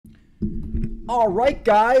All right,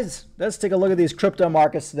 guys, let's take a look at these crypto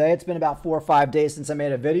markets today. It's been about 4 or 5 days since I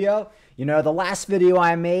made a video. You know, the last video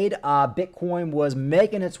I made, Bitcoin was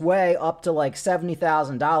making its way up to like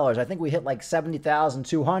 $70,000. I think we hit like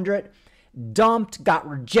 70,200, dumped, got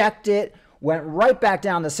rejected, went right back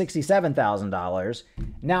down to $67,000.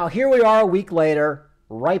 Now here we are a week later,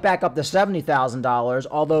 right back up to $70,000,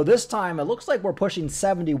 although this time it looks like we're pushing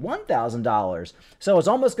 $71,000. So it's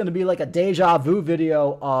almost going to be like a deja vu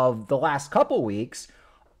video of the last couple weeks.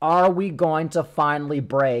 Are we going to finally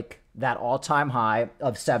break that all-time high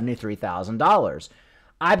of $73,000?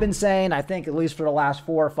 I've been saying, I think at least for the last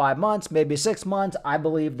 4 or 5 months, maybe 6 months, I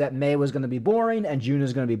believe that May was going to be boring and June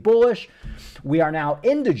is going to be bullish. We are now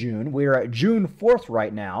into June. We are at June 4th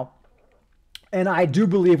right now. And I do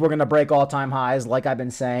believe we're going to break all-time highs, like I've been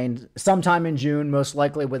saying, sometime in June, most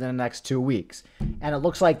likely within the next 2 weeks. And it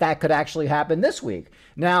looks like that could actually happen this week.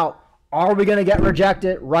 Now, are we going to get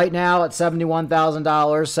rejected right now at $71,000,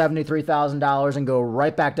 $73,000 and go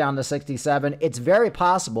right back down to 67? It's very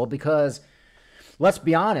possible because, let's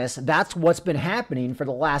be honest, that's what's been happening for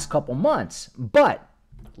the last couple months. But,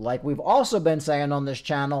 like we've also been saying on this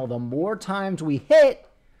channel, the more times we hit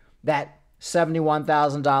that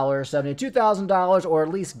 $71,000, $72,000, or at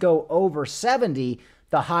least go over 70,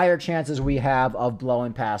 the higher chances we have of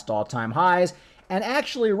blowing past all-time highs. And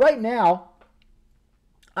actually, right now,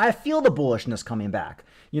 I feel the bullishness coming back.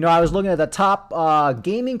 You know, I was looking at the top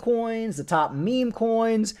gaming coins, the top meme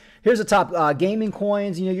coins. Here's the top gaming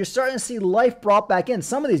coins. You know, you're starting to see life brought back in.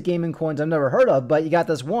 Some of these gaming coins I've never heard of, but you got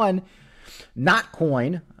this one, Not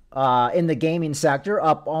Coin, in the gaming sector,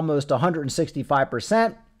 up almost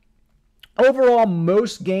 165%. Overall,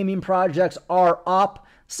 most gaming projects are up.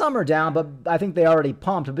 Some are down, but I think they already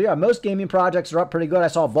pumped. But yeah, most gaming projects are up pretty good. I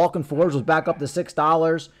saw Vulcan Forge was back up to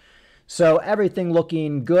 $6. So everything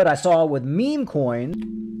looking good. I saw with meme coins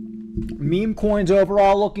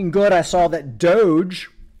overall looking good. I saw that Doge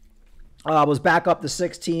was back up to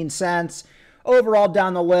 16 cents. Overall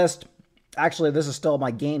down the list, actually this is still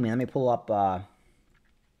my gaming. Let me pull up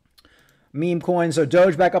meme coins. So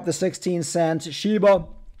Doge back up to 16 cents. Shiba,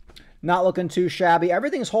 not looking too shabby.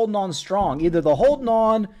 Everything's holding on strong. Either they're holding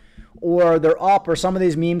on or they're up, or some of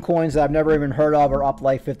these meme coins that I've never even heard of are up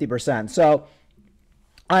like 50%. So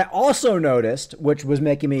I also noticed, which was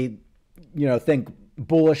making me, you know, think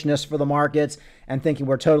bullishness for the markets and thinking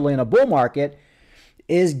we're totally in a bull market,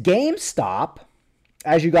 is GameStop.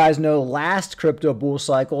 As you guys know, last crypto bull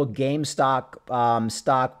cycle, GameStop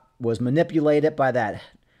stock was manipulated by that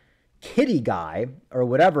kitty guy or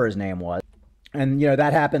whatever his name was. And, you know,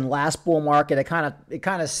 that happened last bull market. It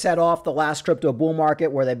kind of set off the last crypto bull market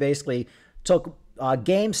where they basically took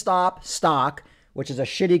GameStop stock, which is a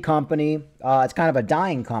shitty company. It's kind of a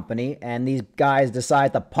dying company. And these guys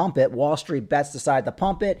decide to pump it. Wall Street bets decide to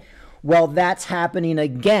pump it. Well, that's happening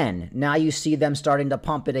again. Now you see them starting to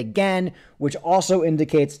pump it again, which also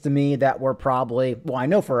indicates to me that we're probably, well, I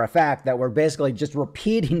know for a fact that we're basically just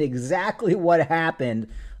repeating exactly what happened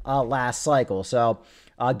last cycle. So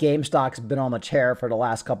GameStop's been on the chair for the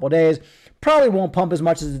last couple of days. Probably won't pump as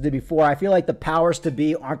much as it did before. I feel like the powers to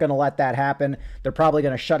be aren't going to let that happen. They're probably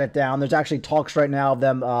going to shut it down. There's actually talks right now of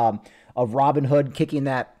them, of Robinhood kicking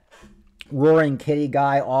that roaring kitty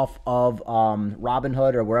guy off of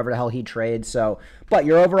Robinhood or wherever the hell he trades. So, but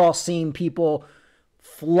you're overall seeing people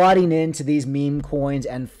flooding into these meme coins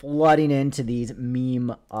and flooding into these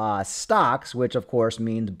meme stocks, which of course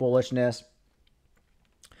means bullishness.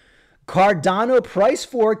 Cardano price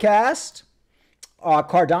forecast.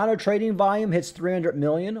 Cardano trading volume hits 300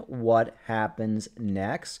 million. What happens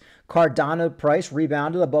next? Cardano price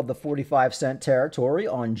rebounded above the 45-cent territory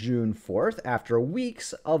on June 4th after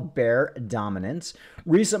weeks of bear dominance.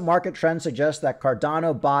 Recent market trends suggest that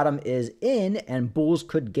Cardano bottom is in and bulls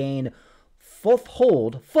could gain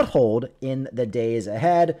foothold in the days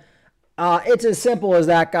ahead. It's as simple as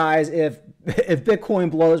that, guys. If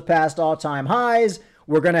Bitcoin blows past all-time highs,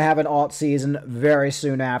 we're going to have an alt season very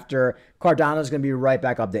soon after. Cardano is going to be right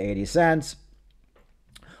back up to 80 cents.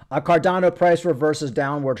 Cardano price reverses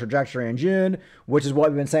downward trajectory in June, which is what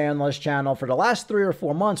we've been saying on this channel for the last 3 or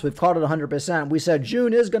 4 months. We've called it 100%. We said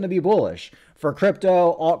June is going to be bullish for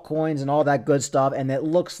crypto, altcoins, and all that good stuff. And it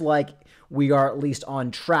looks like we are at least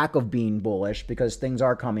on track of being bullish because things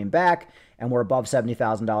are coming back and we're above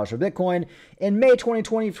 $70,000 for Bitcoin. In May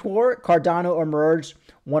 2024, Cardano emerged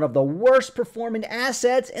one of the worst performing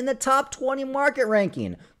assets in the top 20 market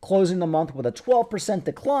ranking, closing the month with a 12%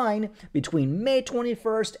 decline between May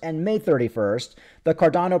 21st and May 31st. The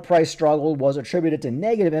Cardano price struggle was attributed to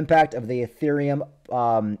negative impact of the Ethereum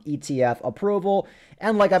ETF approval.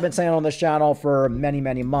 And like I've been saying on this channel for many,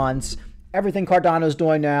 many months, everything Cardano is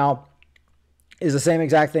doing now is the same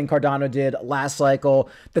exact thing Cardano did last cycle.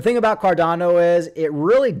 The thing about Cardano is it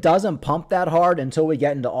really doesn't pump that hard until we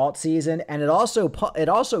get into alt season, and it also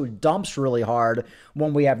dumps really hard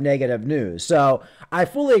when we have negative news. So I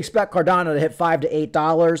fully expect Cardano to hit $5 to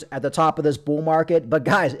 $8 at the top of this bull market. But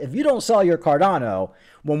guys, if you don't sell your Cardano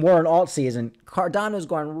when we're in alt season, Cardano is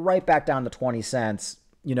going right back down to 20 cents.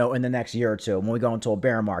 You know, in the next year or two when we go into a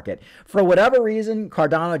bear market. For whatever reason,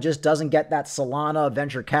 Cardano just doesn't get that Solana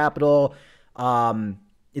venture capital.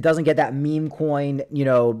 It doesn't get that meme coin, you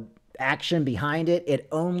know, action behind it. It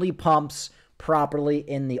only pumps properly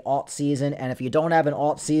in the alt season. And if you don't have an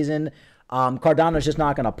alt season, Cardano is just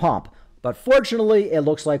not going to pump. But fortunately, it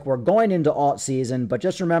looks like we're going into alt season. But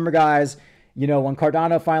just remember, guys, you know, when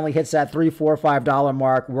Cardano finally hits that $3, $4, $5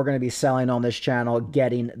 mark, we're going to be selling on this channel,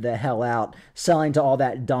 getting the hell out, selling to all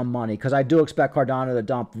that dumb money. Because I do expect Cardano to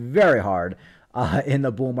dump very hard in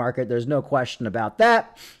the bull market. There's no question about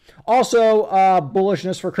that. Also,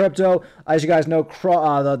 bullishness for crypto. As you guys know,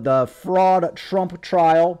 the fraud Trump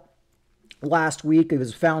trial last week, it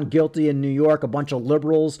was found guilty in New York. A bunch of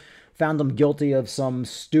liberals found him guilty of some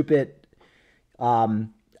stupid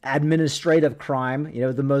administrative crime, you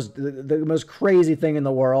know, the most crazy thing in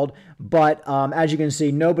the world. But as you can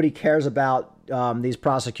see, nobody cares about these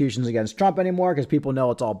prosecutions against Trump anymore because people know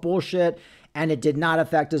it's all bullshit. And it did not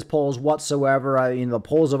affect his polls whatsoever. I mean, the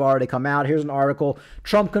polls have already come out. Here's an article.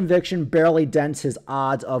 Trump conviction barely dents his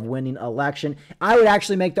odds of winning election. I would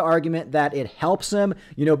actually make the argument that it helps him.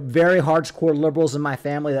 You know, very hardcore liberals in my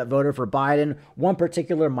family that voted for Biden. One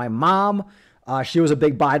particular, my mom. She was a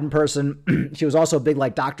big Biden person. She was also a big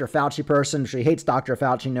like Dr. Fauci person. She hates Dr.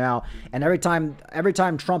 Fauci now. And every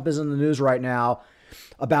time Trump is in the news right now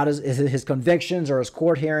about his convictions or his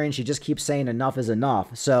court hearings, she just keeps saying enough is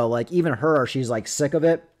enough. So like even her, she's like sick of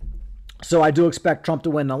it. So I do expect Trump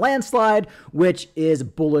to win a landslide, which is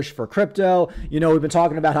bullish for crypto. You know, we've been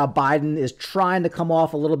talking about how Biden is trying to come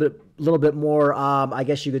off a little bit more, I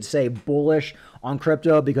guess you could say, bullish on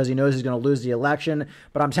crypto because he knows he's going to lose the election.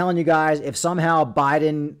 But I'm telling you guys, if somehow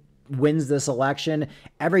Biden wins this election,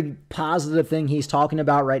 every positive thing he's talking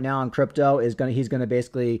about right now in crypto is he's going to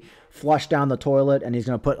basically flush down the toilet, and he's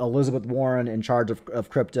going to put Elizabeth Warren in charge of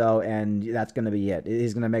crypto, and that's going to be it.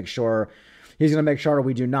 He's going to make sure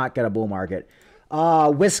we do not get a bull market.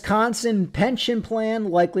 Wisconsin pension plan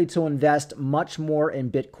likely to invest much more in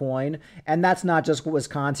Bitcoin, and that's not just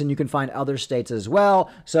Wisconsin. You can find other states as well.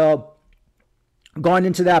 So going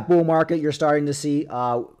into that bull market, you're starting to see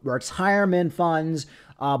retirement funds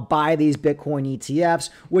buy these Bitcoin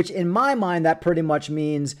ETFs, which in my mind, that pretty much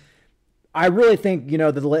means I really think, you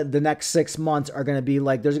know, the next 6 months are going to be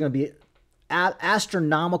like, there's going to be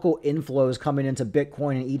astronomical inflows coming into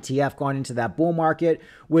Bitcoin and ETF going into that bull market,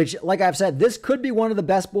 which, like I've said, this could be one of the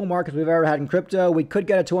best bull markets we've ever had in crypto. We could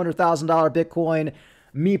get a $200,000 Bitcoin.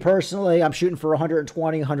 Me personally, I'm shooting for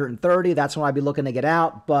 120, 130. That's when I'd be looking to get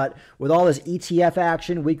out. But with all this ETF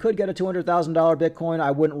action, we could get a $200,000 Bitcoin.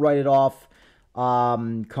 I wouldn't write it off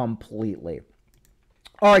completely.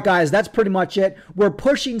 All right, guys, that's pretty much it. We're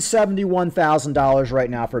pushing $71,000 right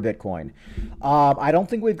now for Bitcoin. I don't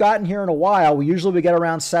think we've gotten here in a while. We usually get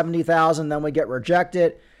around 70,000, then we get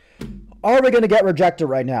rejected. Are we going to get rejected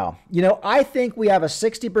right now? You know, I think we have a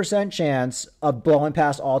 60% chance of blowing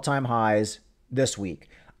past all-time highs this week.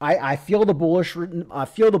 I feel the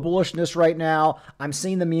bullishness right now. I'm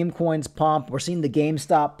seeing the meme coins pump. We're seeing the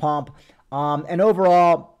GameStop pump. And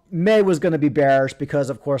overall, May was going to be bearish because,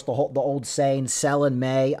 of course, the old saying, sell in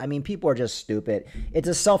May. I mean, people are just stupid. It's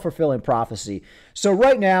a self-fulfilling prophecy. So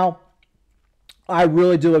right now, I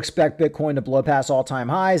really do expect Bitcoin to blow past all-time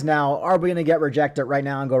highs. Now, are we going to get rejected right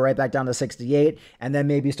now and go right back down to 68 and then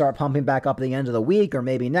maybe start pumping back up at the end of the week or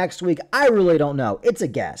maybe next week? I really don't know. It's a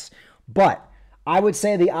guess. But I would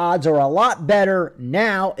say the odds are a lot better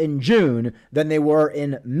now in June than they were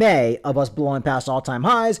in May of us blowing past all-time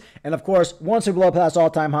highs. And of course, once we blow past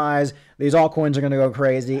all-time highs, these altcoins are going to go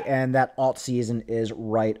crazy, and that alt season is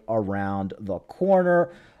right around the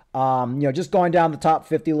corner. You know, just going down the top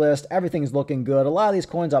 50 list, everything's looking good. A lot of these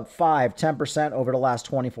coins up 5-10% over the last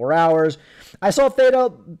 24 hours. I saw Theta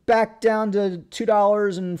back down to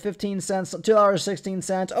 $2.15,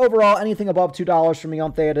 $2.16. Overall, anything above $2 for me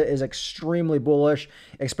on Theta is extremely bullish,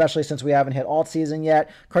 especially since we haven't hit alt season yet.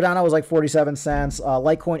 Cardano was like 47 cents,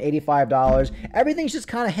 Litecoin $85. Everything's just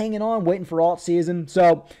kind of hanging on, waiting for alt season.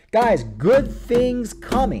 So, guys, good things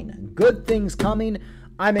coming. Good things coming.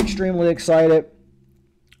 I'm extremely excited.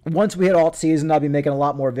 Once we hit alt season, I'll be making a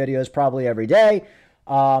lot more videos probably every day.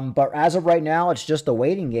 But as of right now, it's just a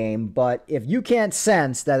waiting game. But if you can't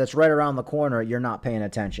sense that it's right around the corner, you're not paying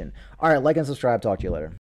attention. All right, like and subscribe. Talk to you later.